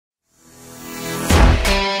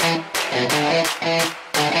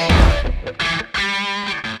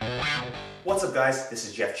up guys, this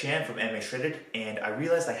is Jeff Chan from MMAShredded, and I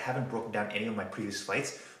realized I haven't broken down any of my previous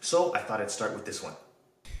fights, so I thought I'd start with this one.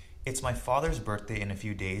 It's my father's birthday in a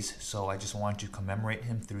few days, so I just wanted to commemorate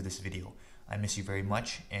him through this video. I miss you very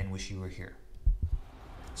much and wish you were here.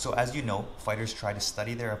 So as you know, fighters try to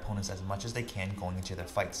study their opponents as much as they can going into their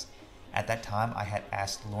fights. At that time, I had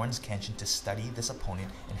asked Lawrence Kenshin to study this opponent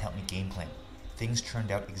and help me game plan. Things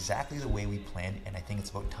turned out exactly the way we planned, and I think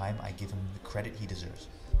it's about time I give him the credit he deserves.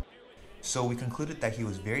 So we concluded that he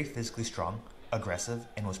was very physically strong, aggressive,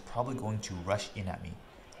 and was probably going to rush in at me.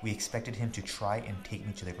 We expected him to try and take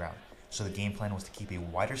me to the ground, so the game plan was to keep a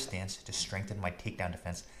wider stance to strengthen my takedown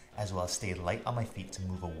defense, as well as stay light on my feet to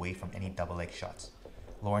move away from any double leg shots.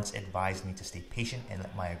 Lawrence advised me to stay patient and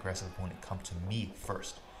let my aggressive opponent come to me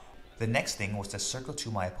first. The next thing was to circle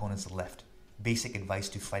to my opponent's left. Basic advice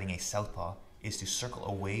to fighting a southpaw is to circle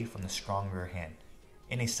away from the strong rear hand.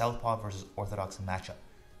 In a southpaw versus orthodox matchup,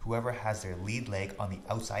 whoever has their lead leg on the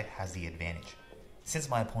outside has the advantage. Since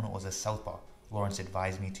my opponent was a southpaw, Lawrence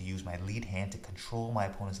advised me to use my lead hand to control my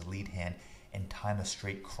opponent's lead hand and time a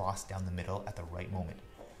straight cross down the middle at the right moment.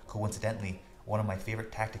 Coincidentally, one of my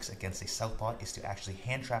favorite tactics against a southpaw is to actually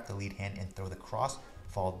hand trap the lead hand and throw the cross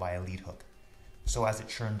followed by a lead hook. So as it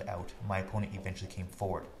turned out, my opponent eventually came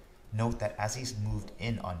forward. Note that as he's moved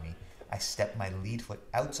in on me, I stepped my lead foot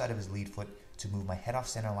outside of his lead foot to move my head off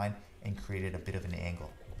center line and created a bit of an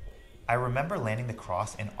angle. I remember landing the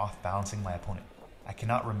cross and off-balancing my opponent. I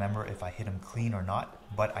cannot remember if I hit him clean or not,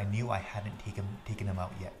 but I knew I hadn't taken him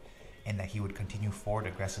out yet, and that he would continue forward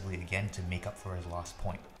aggressively again to make up for his lost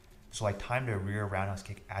point. So I timed a rear roundhouse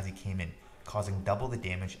kick as he came in, causing double the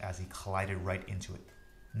damage as he collided right into it.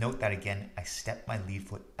 Note that again, I stepped my lead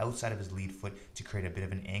foot outside of his lead foot to create a bit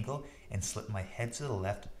of an angle and slipped my head to the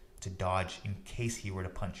left to dodge in case he were to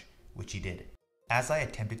punch, which he did. As I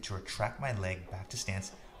attempted to retract my leg back to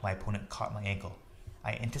stance, my opponent caught my ankle.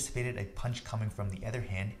 I anticipated a punch coming from the other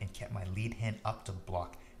hand and kept my lead hand up to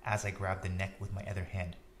block as I grabbed the neck with my other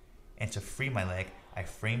hand. And to free my leg, I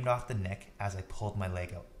framed off the neck as I pulled my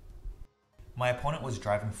leg out. My opponent was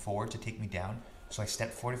driving forward to take me down, so I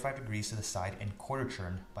stepped 45 degrees to the side and quarter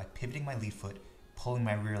turned by pivoting my lead foot, pulling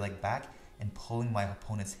my rear leg back, and pulling my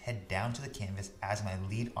opponent's head down to the canvas as my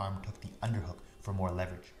lead arm took the underhook for more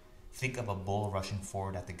leverage. Think of a bull rushing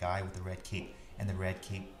forward at the guy with the red cape, and the red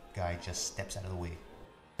cape guy just steps out of the way.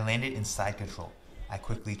 I landed in side control. I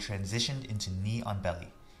quickly transitioned into knee on belly.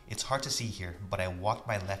 It's hard to see here, but I walked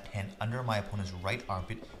my left hand under my opponent's right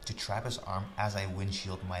armpit to trap his arm as I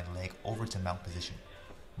windshield my leg over to mount position.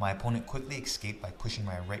 My opponent quickly escaped by pushing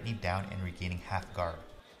my right knee down and regaining half guard.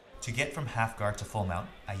 To get from half guard to full mount,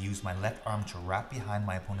 I used my left arm to wrap behind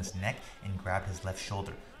my opponent's neck and grab his left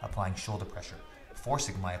shoulder, applying shoulder pressure,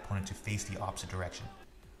 forcing my opponent to face the opposite direction.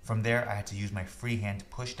 From there, I had to use my free hand to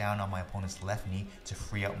push down on my opponent's left knee to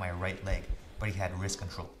free out my right leg, but he had wrist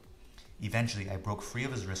control. Eventually, I broke free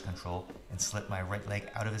of his wrist control and slipped my right leg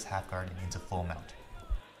out of his half guard and into full mount.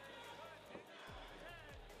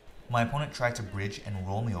 My opponent tried to bridge and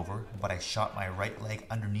roll me over, but I shot my right leg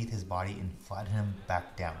underneath his body and flattened him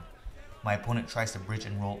back down. My opponent tries to bridge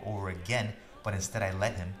and roll over again, but instead I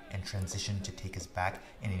let him and transitioned to take his back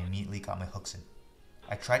and immediately got my hooks in.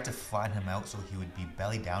 I tried to flatten him out so he would be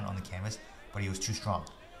belly down on the canvas, but he was too strong.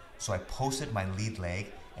 So I posted my lead leg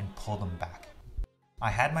and pulled him back. I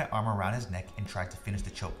had my arm around his neck and tried to finish the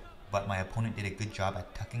choke, but my opponent did a good job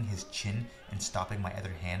at tucking his chin and stopping my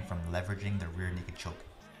other hand from leveraging the rear naked choke.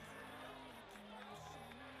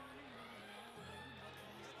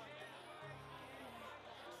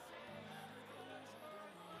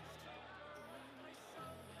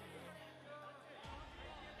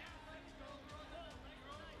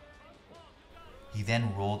 He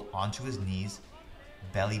then rolled onto his knees,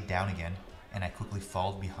 belly down again, and I quickly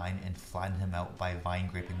followed behind and flattened him out by vine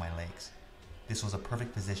graping my legs. This was a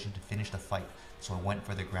perfect position to finish the fight, so I went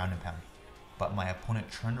for the ground and pound, but my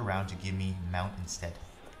opponent turned around to give me mount instead.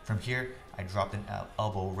 From here, I dropped an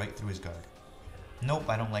elbow right through his guard. Nope,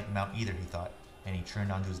 I don't like mount either, he thought, and he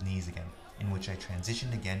turned onto his knees again, in which I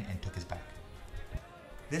transitioned again and took his back.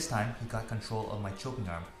 This time, he got control of my choking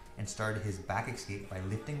arm and started his back escape by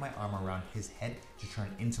lifting my arm around his head to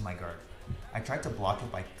turn into my guard. I tried to block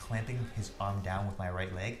it by clamping his arm down with my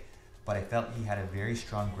right leg, but I felt he had a very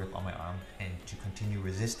strong grip on my arm, and to continue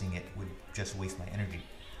resisting it would just waste my energy.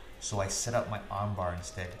 So I set up my arm bar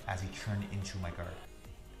instead as he turned into my guard.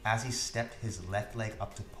 As he stepped his left leg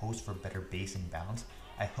up to post for better base and balance,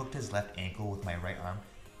 I hooked his left ankle with my right arm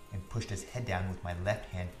and pushed his head down with my left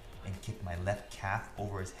hand and kicked my left calf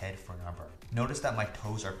over his head for an armbar. Notice that my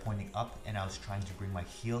toes are pointing up and I was trying to bring my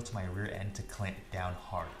heel to my rear end to clamp down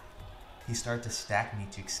hard. He started to stack me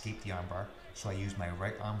to escape the armbar, so I used my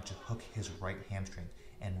right arm to hook his right hamstring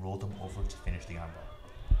and rolled him over to finish the armbar.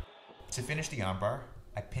 To finish the armbar,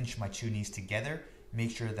 I pinched my two knees together,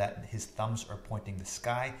 make sure that his thumbs are pointing the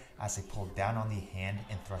sky as I pull down on the hand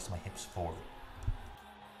and thrust my hips forward.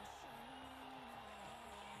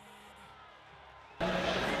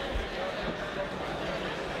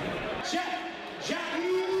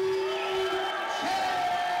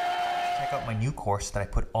 Check out my new course that I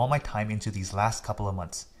put all my time into these last couple of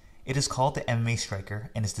months. It is called the MMA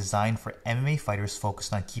Striker and is designed for MMA fighters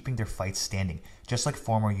focused on keeping their fights standing, just like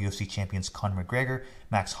former UFC champions Conor McGregor,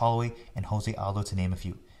 Max Holloway, and Jose Aldo, to name a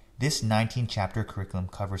few. This 19-chapter curriculum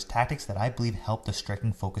covers tactics that I believe help the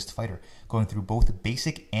striking-focused fighter, going through both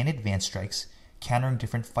basic and advanced strikes, countering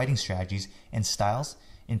different fighting strategies and styles,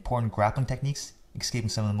 important grappling techniques, escaping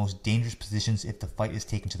some of the most dangerous positions if the fight is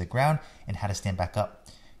taken to the ground, and how to stand back up.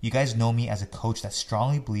 You guys know me as a coach that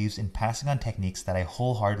strongly believes in passing on techniques that I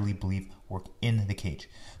wholeheartedly believe work in the cage.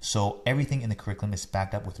 So everything in the curriculum is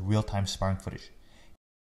backed up with real-time sparring footage.